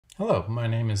Hello, my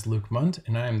name is Luke Munt,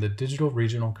 and I am the Digital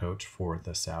Regional Coach for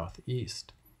the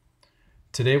Southeast.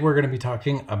 Today we're going to be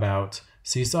talking about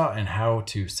Seesaw and how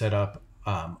to set up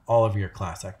all of your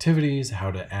class activities,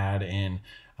 how to add in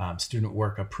student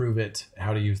work, approve it,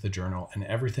 how to use the journal, and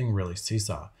everything really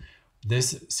Seesaw.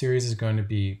 This series is going to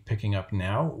be picking up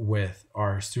now with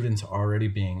our students already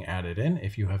being added in.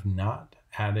 If you have not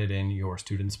added in your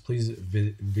students, please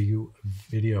view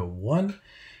video 1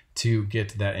 to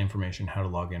get that information, how to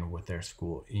log in with their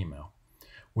school email.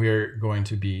 We're going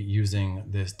to be using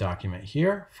this document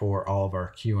here for all of our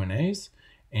Q&As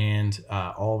and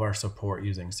all of our support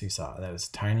using Seesaw. That is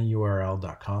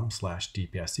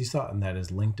tinyurl.com/dpsseesaw, and that is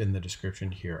linked in the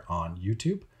description here on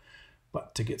YouTube.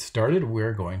 But to get started,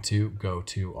 we're going to go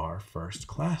to our first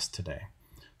class today.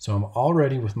 So I'm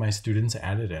already with my students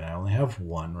added in. I only have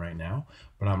one right now,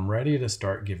 but I'm ready to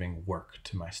start giving work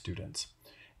to my students.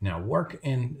 Now, work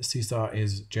in Seesaw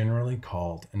is generally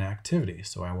called an activity.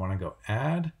 So I want to go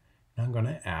add, and I'm going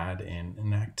to add in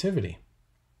an activity.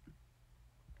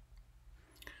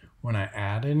 When I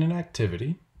add in an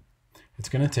activity, it's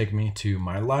going to take me to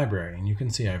my library. And you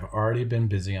can see I've already been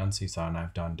busy on Seesaw and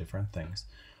I've done different things.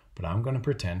 But I'm going to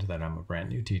pretend that I'm a brand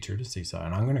new teacher to Seesaw,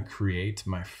 and I'm going to create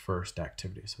my first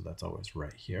activity. So that's always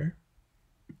right here.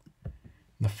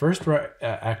 The first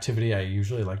activity I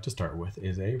usually like to start with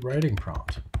is a writing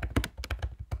prompt.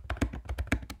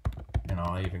 And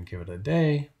I'll even give it a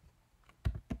day,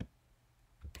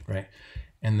 right?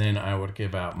 And then I would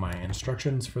give out my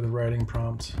instructions for the writing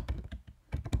prompt,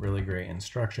 really great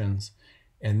instructions.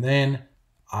 And then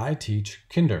I teach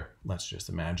kinder, let's just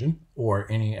imagine,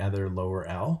 or any other lower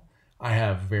L. I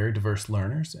have very diverse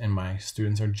learners and my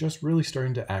students are just really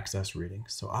starting to access reading.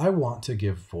 So I want to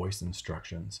give voice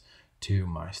instructions to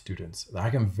my students. I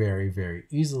can very, very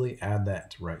easily add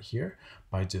that right here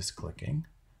by just clicking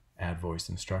add voice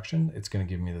instruction. It's going to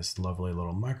give me this lovely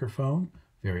little microphone,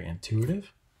 very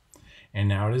intuitive. And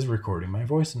now it is recording my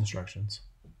voice instructions.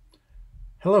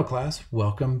 Hello class,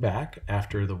 welcome back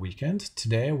after the weekend.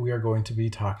 Today we are going to be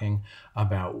talking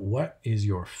about what is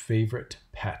your favorite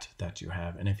pet that you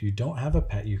have. And if you don't have a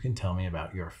pet, you can tell me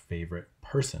about your favorite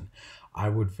person. I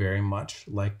would very much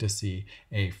like to see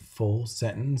a full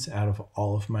sentence out of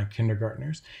all of my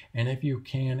kindergartners. And if you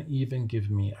can, even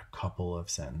give me a couple of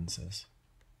sentences.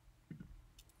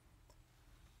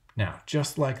 Now,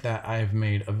 just like that, I have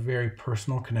made a very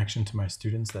personal connection to my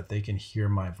students that they can hear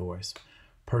my voice.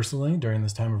 Personally, during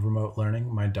this time of remote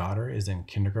learning, my daughter is in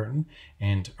kindergarten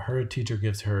and her teacher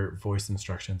gives her voice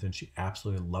instructions and she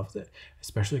absolutely loves it,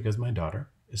 especially because my daughter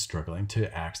is struggling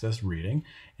to access reading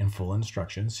and full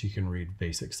instructions. She can read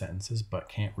basic sentences but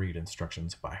can't read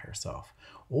instructions by herself.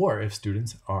 Or if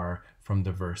students are from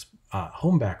diverse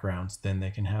home backgrounds, then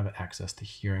they can have access to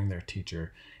hearing their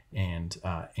teacher and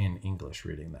in English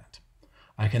reading that.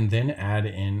 I can then add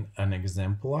in an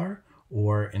exemplar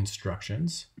or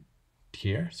instructions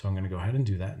here. So I'm going to go ahead and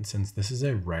do that. And since this is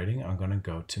a writing, I'm going to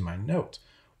go to my note.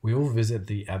 We will visit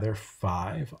the other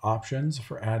 5 options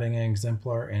for adding an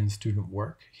exemplar and student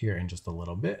work here in just a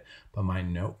little bit. But my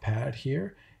notepad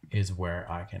here is where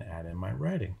I can add in my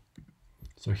writing.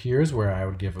 So here's where I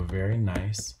would give a very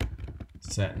nice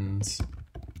sentence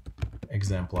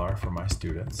exemplar for my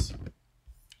students.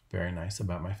 Very nice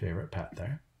about my favorite pet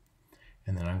there.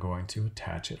 And then I'm going to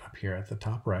attach it up here at the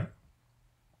top right.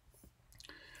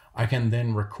 I can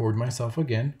then record myself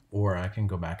again, or I can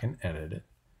go back and edit it.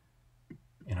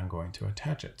 And I'm going to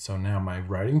attach it. So now my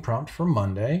writing prompt for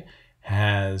Monday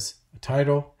has a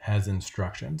title, has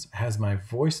instructions, has my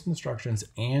voice instructions,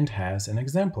 and has an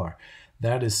exemplar.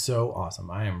 That is so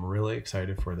awesome. I am really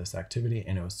excited for this activity,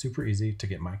 and it was super easy to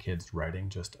get my kids writing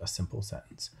just a simple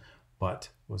sentence, but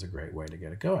was a great way to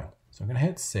get it going. So I'm going to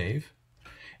hit save.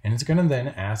 And it's going to then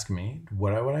ask me,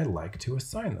 what would I like to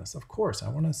assign this? Of course, I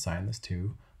want to assign this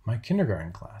to my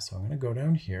kindergarten class. So I'm going to go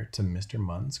down here to Mr.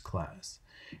 Munn's class,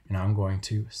 and I'm going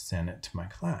to send it to my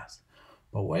class.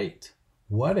 But wait,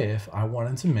 what if I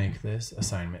wanted to make this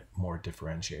assignment more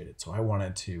differentiated? So I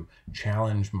wanted to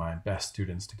challenge my best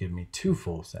students to give me 2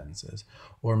 full sentences,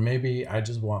 or maybe I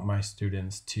just want my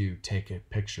students to take a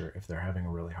picture if they're having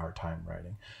a really hard time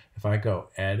writing. If I go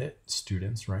edit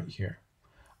students right here,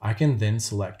 I can then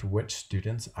select which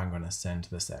students I'm going to send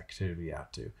this activity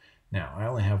out to. Now, I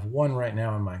only have 1 right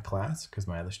now in my class because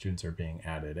my other students are being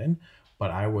added in,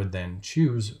 but I would then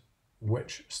choose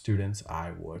which students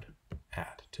I would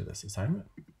add to this assignment.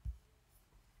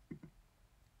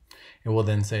 It will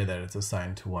then say that it's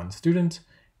assigned to 1 student,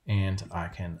 and I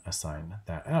can assign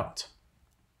that out.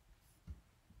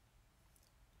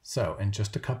 So in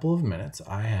just a couple of minutes,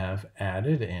 I have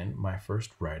added in my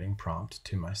first writing prompt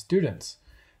to my students.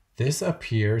 This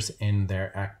appears in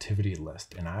their activity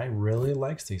list, and I really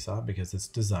like Seesaw because it's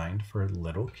designed for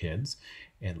little kids,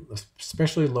 and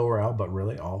especially lower L, but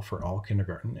really for all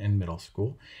kindergarten and middle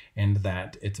school, and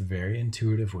that it's very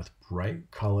intuitive with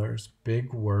bright colors,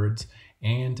 big words,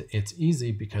 and it's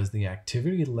easy because the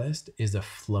activity list is a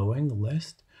flowing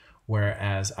list,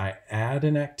 whereas I add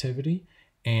an activity,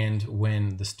 and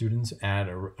when the students add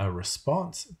a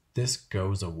response, this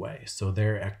goes away. So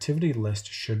their activity list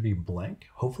should be blank,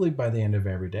 hopefully by the end of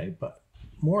every day, but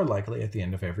more likely at the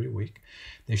end of every week.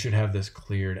 They should have this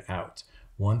cleared out.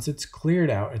 Once it's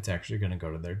cleared out, it's actually going to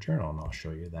go to their journal, and I'll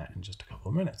show you that in just a couple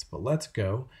of minutes. But let's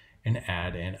go and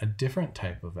add in a different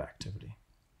type of activity.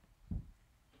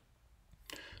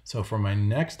 So for my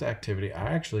next activity,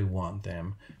 I actually want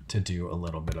them to do a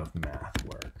little bit of math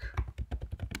work.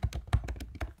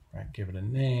 Right, give it a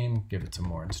name, give it some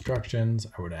more instructions.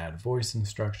 I would add voice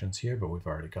instructions here, but we've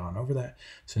already gone over that.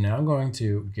 So now I'm going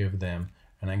to give them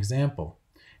an example.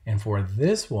 And for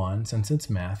this one, since it's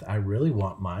math, I really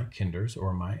want my kinders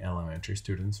or my elementary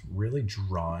students really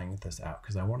drawing this out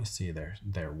because I want to see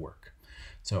their work.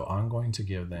 So I'm going to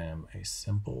give them a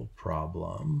simple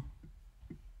problem.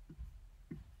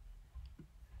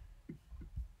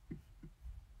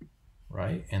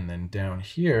 Right, and then down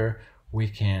here, we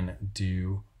can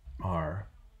do our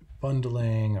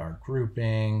bundling, our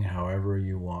grouping, however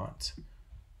you want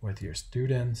with your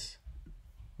students,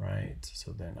 right?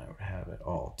 So then I would have it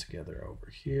all together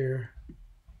over here.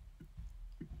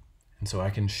 And so I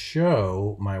can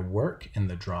show my work in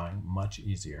the drawing much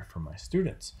easier for my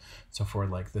students. So for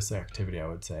like this activity, I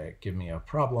would say, give me a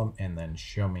problem and then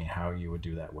show me how you would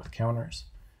do that with counters.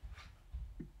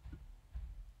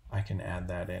 I can add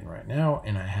that in right now,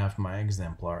 and I have my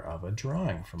exemplar of a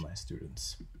drawing for my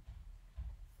students.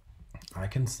 I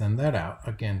can send that out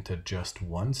again to just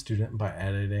one student by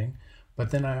editing,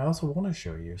 but then I also want to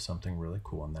show you something really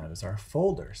cool, and that is our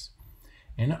folders.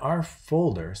 In our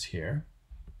folders here,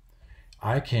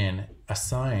 I can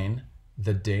assign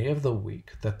the day of the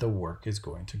week that the work is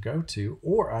going to go to,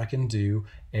 or I can do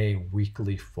a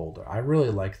weekly folder. I really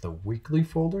like the weekly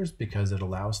folders because it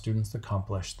allows students to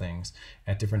accomplish things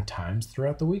at different times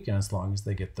throughout the week, and as long as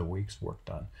they get the week's work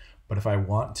done. But if I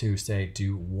want to, say,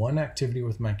 do one activity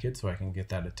with my kids so I can get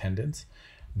that attendance,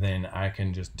 then I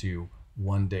can just do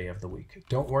one day of the week.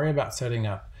 Don't worry about setting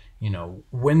up,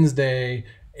 Wednesday,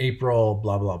 April,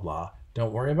 blah, blah, blah.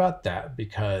 Don't worry about that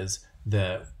because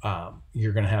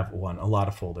you're going to have a lot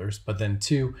of folders, but then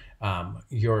two,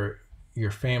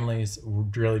 your families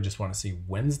really just want to see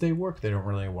Wednesday work. They don't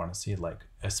really want to see like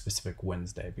a specific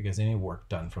Wednesday because any work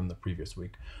done from the previous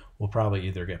week will probably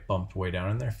either get bumped way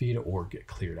down in their feed or get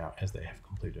cleared out as they have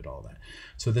completed all that.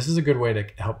 So this is a good way to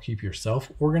help keep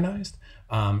yourself organized,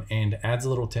 and adds a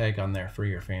little tag on there for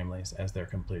your families as they're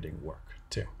completing work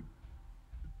too.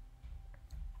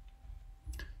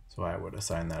 So I would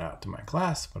assign that out to my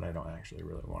class, but I don't actually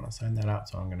really want to assign that out.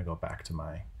 So I'm going to go back to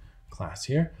my class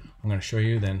here. I'm going to show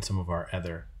you then some of our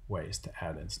other ways to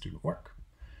add in student work.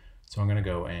 So I'm going to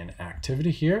go in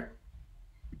activity here.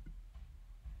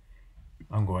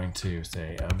 I'm going to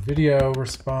say a video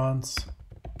response.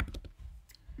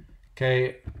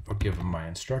 Okay, I'll give them my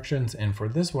instructions. And for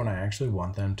this one, I actually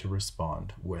want them to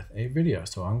respond with a video.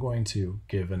 So I'm going to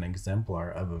give an exemplar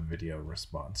of a video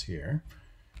response here.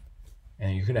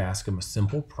 And you could ask them a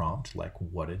simple prompt like,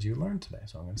 what did you learn today?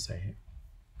 So I'm going to say,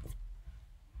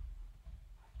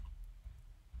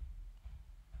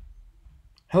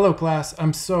 hello class,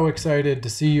 I'm so excited to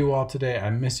see you all today. I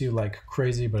miss you like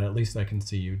crazy, but at least I can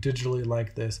see you digitally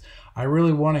like this. I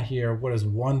really want to hear what is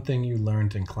one thing you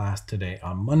learned in class today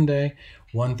on Monday,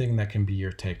 one thing that can be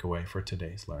your takeaway for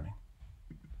today's learning.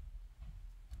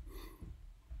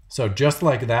 So just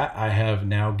like that, I have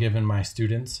now given my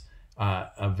students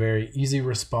a very easy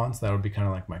response. That would be kind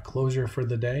of like my closure for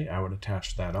the day. I would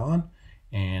attach that on,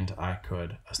 and I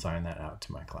could assign that out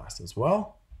to my class as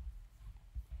well.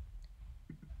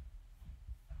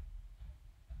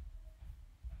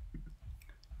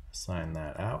 Assign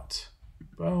that out.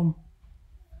 Boom.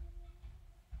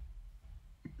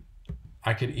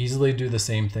 I could easily do the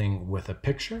same thing with a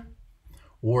picture,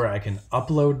 or I can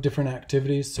upload different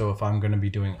activities. So if I'm going to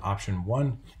be doing option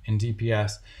 1 in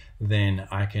DPS, then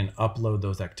I can upload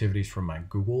those activities from my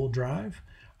Google Drive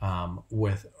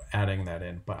with adding that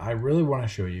in. But I really want to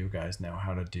show you guys now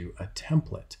how to do a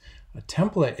template. A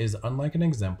template is unlike an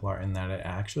exemplar in that it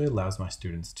actually allows my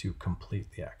students to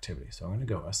complete the activity. So I'm going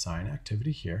to go assign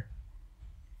activity here,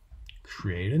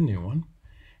 create a new one.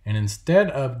 And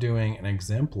instead of doing an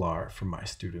exemplar for my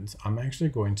students, I'm actually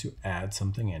going to add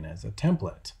something in as a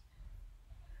template.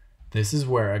 This is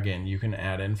where, again, you can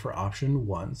add in for option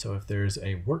 1. So if there's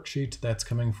a worksheet that's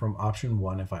coming from option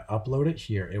 1, if I upload it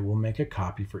here, it will make a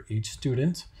copy for each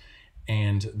student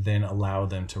and then allow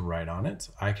them to write on it.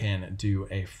 I can do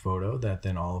a photo that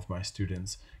then all of my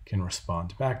students can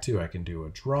respond back to. I can do a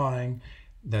drawing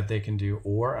that they can do,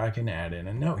 or I can add in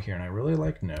a note here. And I really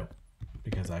like note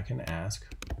because I can ask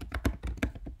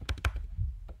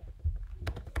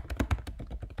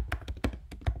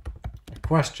a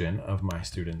question of my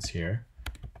students here,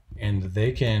 and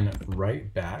they can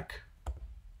write back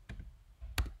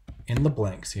in the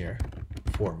blanks here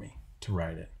for me to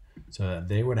write it, so that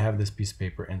they would have this piece of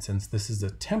paper. And since this is a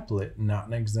template, not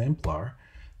an exemplar,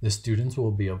 the students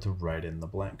will be able to write in the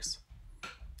blanks.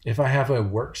 If I have a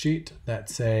worksheet that,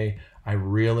 say, I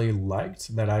really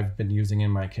liked that I've been using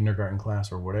in my kindergarten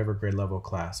class or whatever grade level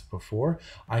class before,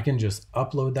 I can just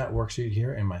upload that worksheet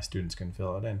here and my students can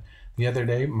fill it in. The other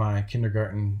day, my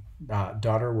kindergarten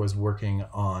daughter was working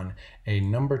on a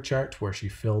number chart where she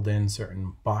filled in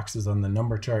certain boxes on the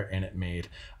number chart, and it made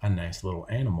a nice little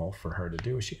animal for her to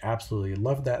do. She absolutely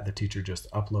loved that. The teacher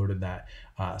just uploaded that,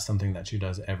 something that she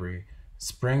does every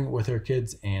spring with her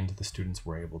kids, and the students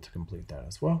were able to complete that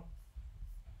as well.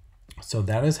 So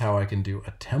that is how I can do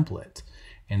a template,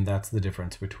 and that's the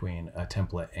difference between a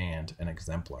template and an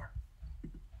exemplar.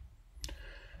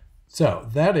 So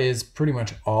that is pretty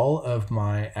much all of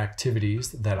my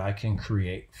activities that I can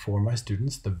create for my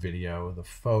students: the video, the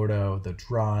photo, the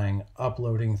drawing,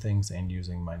 uploading things, and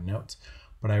using my notes.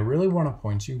 But I really want to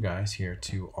point you guys here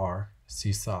to our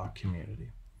Seesaw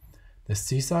community. The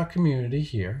Seesaw community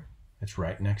here, it's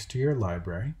right next to your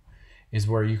library, is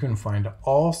where you can find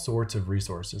all sorts of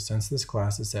resources. Since this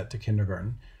class is set to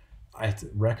kindergarten, it's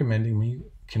recommending me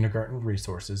kindergarten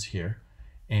resources here.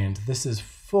 And this is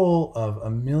full of a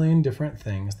million different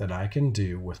things that I can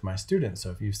do with my students.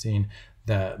 So if you've seen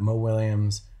the Mo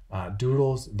Williams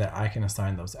doodles, that I can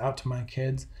assign those out to my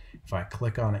kids. If I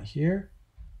click on it here,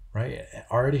 right, it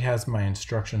already has my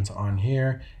instructions on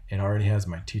here. It already has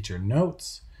my teacher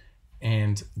notes.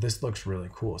 And this looks really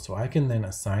cool. So I can then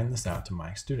assign this out to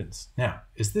my students. Now,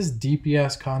 is this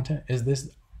DPS content? Is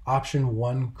this option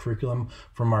 1 curriculum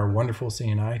from our wonderful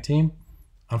C&I team?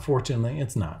 Unfortunately,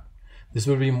 it's not. This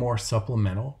would be more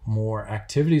supplemental, more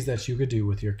activities that you could do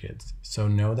with your kids. So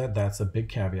know that that's a big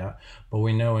caveat, but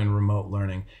we know in remote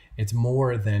learning, it's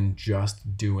more than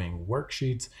just doing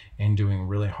worksheets and doing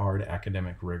really hard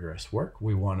academic rigorous work.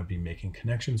 We want to be making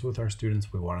connections with our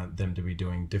students. We want them to be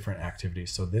doing different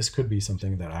activities. So this could be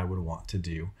something that I would want to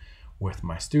do with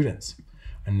my students.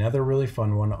 Another really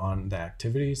fun one on the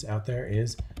activities out there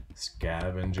is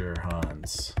scavenger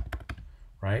hunts.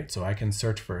 Right? So I can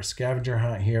search for a scavenger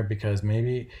hunt here because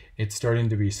maybe it's starting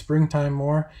to be springtime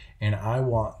more and I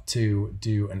want to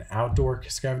do an outdoor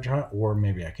scavenger hunt, or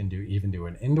maybe I can even do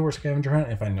an indoor scavenger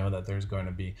hunt if I know that there's going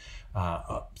to be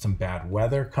some bad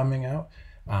weather coming out.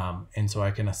 And so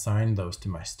I can assign those to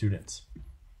my students.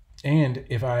 And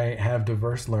if I have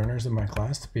diverse learners in my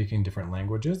class speaking different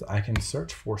languages, I can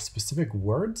search for specific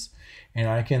words and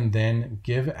I can then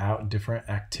give out different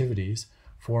activities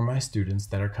for my students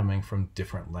that are coming from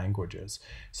different languages.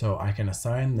 So I can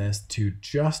assign this to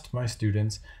just my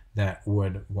students that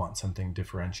would want something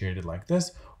differentiated like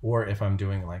this, or if I'm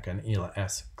doing like an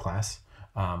ELS class,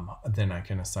 then I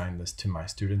can assign this to my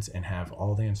students and have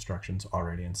all the instructions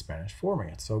already in Spanish for me.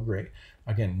 It's so great.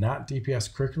 Again, not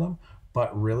DPS curriculum,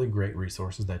 but really great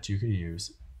resources that you could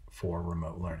use for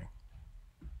remote learning.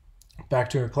 Back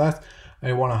to our class,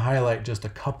 I want to highlight just a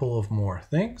couple of more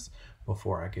things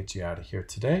before I get you out of here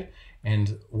today.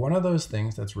 And one of those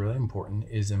things that's really important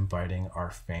is inviting our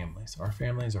families. Our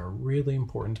families are a really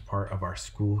important part of our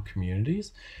school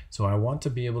communities. So I want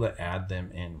to be able to add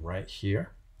them in right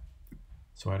here.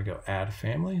 So I had to go add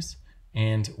families.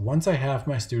 And once I have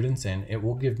my students in, it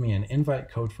will give me an invite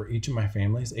code for each of my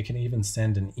families. It can even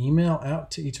send an email out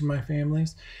to each of my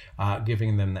families,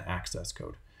 giving them the access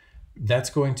code. That's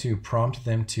going to prompt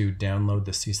them to download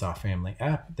the Seesaw Family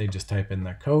app. They just type in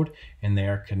their code and they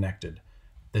are connected.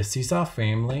 The Seesaw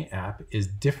Family app is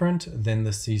different than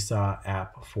the Seesaw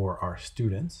app for our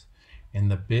students.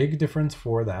 And the big difference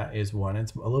for that is, one,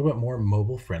 it's a little bit more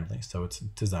mobile friendly. So it's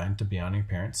designed to be on your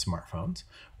parents' smartphones,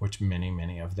 which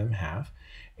many of them have.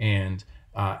 And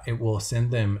it will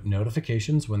send them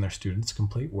notifications when their students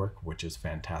complete work, which is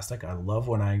fantastic. I love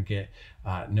when I get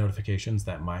notifications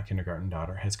that my kindergarten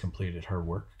daughter has completed her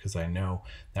work, because I know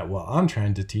that while I'm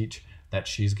trying to teach, that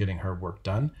she's getting her work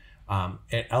done.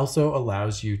 It also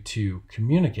allows you to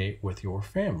communicate with your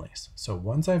families. So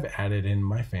once I've added in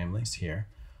my families here,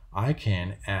 I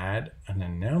can add an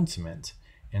announcement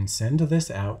and send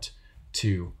this out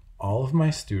to all of my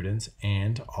students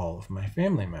and all of my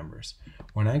family members.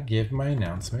 When I give my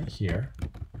announcement here,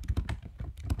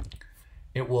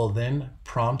 it will then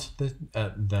prompt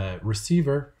the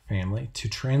receiver family to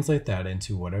translate that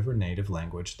into whatever native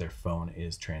language their phone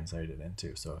is translated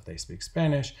into. So if they speak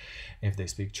Spanish, if they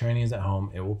speak Chinese at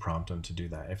home, it will prompt them to do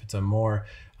that. If it's a more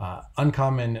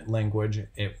uncommon language,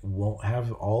 it won't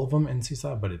have all of them in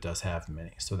Seesaw, but it does have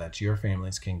many, so that your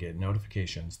families can get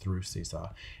notifications through Seesaw.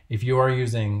 If you are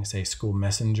using, say, School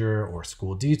Messenger or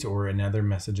School Deet or another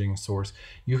messaging source,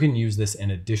 you can use this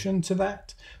in addition to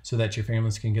that so that your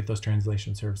families can get those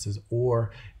translation services,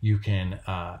 or you can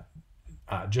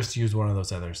just use one of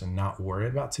those others and not worry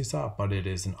about Seesaw, but it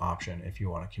is an option if you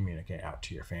want to communicate out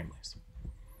to your families.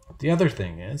 The other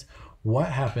thing is, what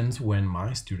happens when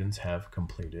my students have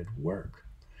completed work?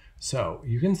 So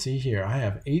you can see here, I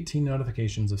have 18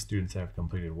 notifications of students that have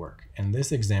completed work. And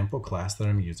this example class that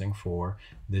I'm using for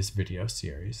this video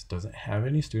series doesn't have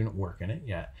any student work in it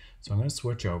yet. So I'm going to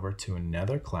switch over to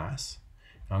another class.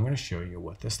 And I'm going to show you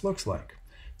what this looks like.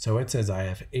 So it says I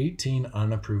have 18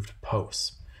 unapproved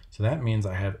posts. So that means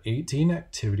I have 18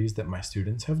 activities that my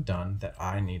students have done that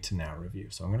I need to now review.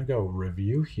 So I'm going to go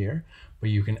review here, but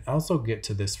you can also get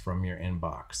to this from your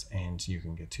inbox and you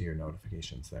can get to your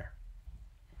notifications there.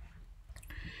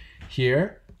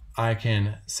 Here, I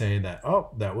can say that, oh,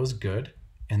 that was good,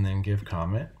 and then give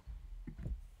comment.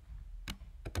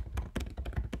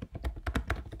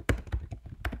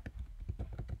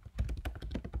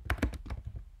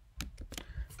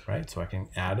 Right, so I can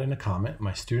add in a comment.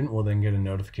 My student will then get a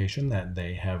notification that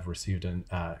they have received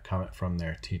a comment from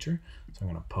their teacher. So I'm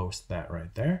going to post that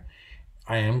right there.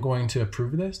 I am going to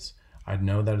approve this. I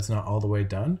know that it's not all the way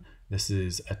done. This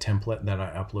is a template that I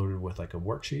uploaded with like a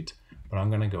worksheet, but I'm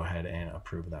going to go ahead and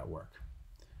approve that work.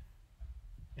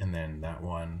 And then that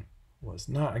one was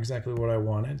not exactly what I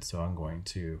wanted, so I'm going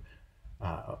to,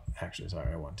 I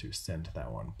want to send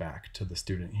that one back to the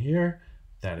student here.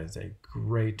 That is a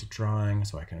great drawing,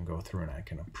 so I can go through and I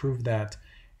can approve that.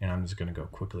 And I'm just going to go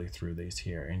quickly through these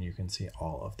here, and you can see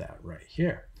all of that right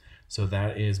here. So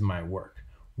that is my work.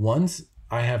 Once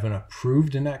I have an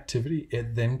approved an activity,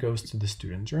 it then goes to the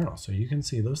student journal. So you can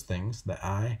see those things that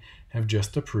I have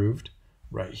just approved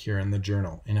right here in the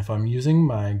journal. And if I'm using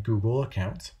my Google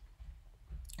account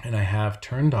and I have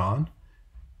turned on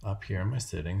up here in my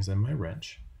settings and my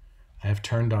wrench, I have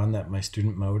turned on that my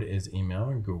student mode is email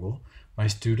and Google. My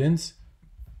students,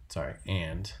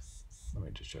 and let me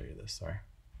just show you this,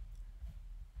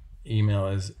 Email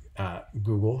is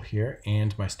Google here,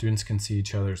 and my students can see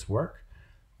each other's work.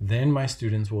 Then my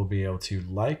students will be able to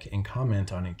like and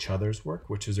comment on each other's work,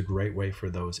 which is a great way for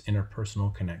those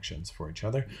interpersonal connections for each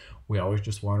other. We always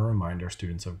just want to remind our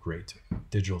students of great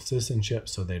digital citizenship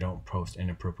so they don't post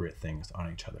inappropriate things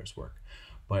on each other's work.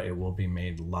 But it will be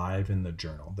made live in the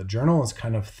journal. The journal is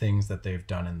kind of things that they've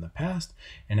done in the past,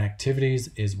 and activities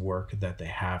is work that they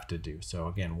have to do. So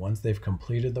again, once they've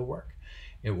completed the work,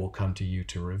 it will come to you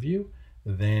to review.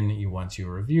 Then once you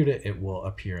reviewed it, it will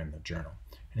appear in the journal.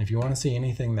 And if you want to see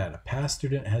anything that a past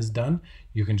student has done,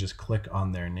 you can just click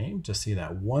on their name to see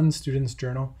that one student's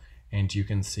journal, and you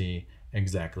can see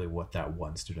exactly what that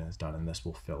one student has done, and this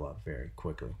will fill up very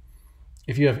quickly.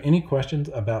 If you have any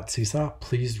questions about Seesaw,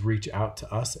 please reach out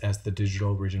to us as the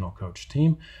Digital Regional Coach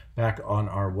team back on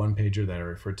our one-pager that I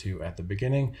referred to at the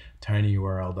beginning,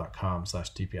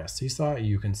 tinyurl.com/DPS-Seesaw.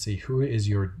 You can see who is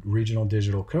your regional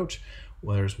digital coach.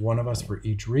 Well, there's one of us for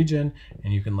each region,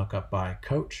 and you can look up by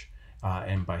coach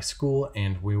and by school,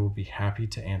 and we will be happy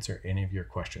to answer any of your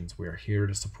questions. We are here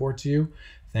to support you.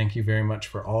 Thank you very much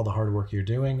for all the hard work you're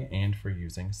doing and for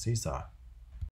using Seesaw.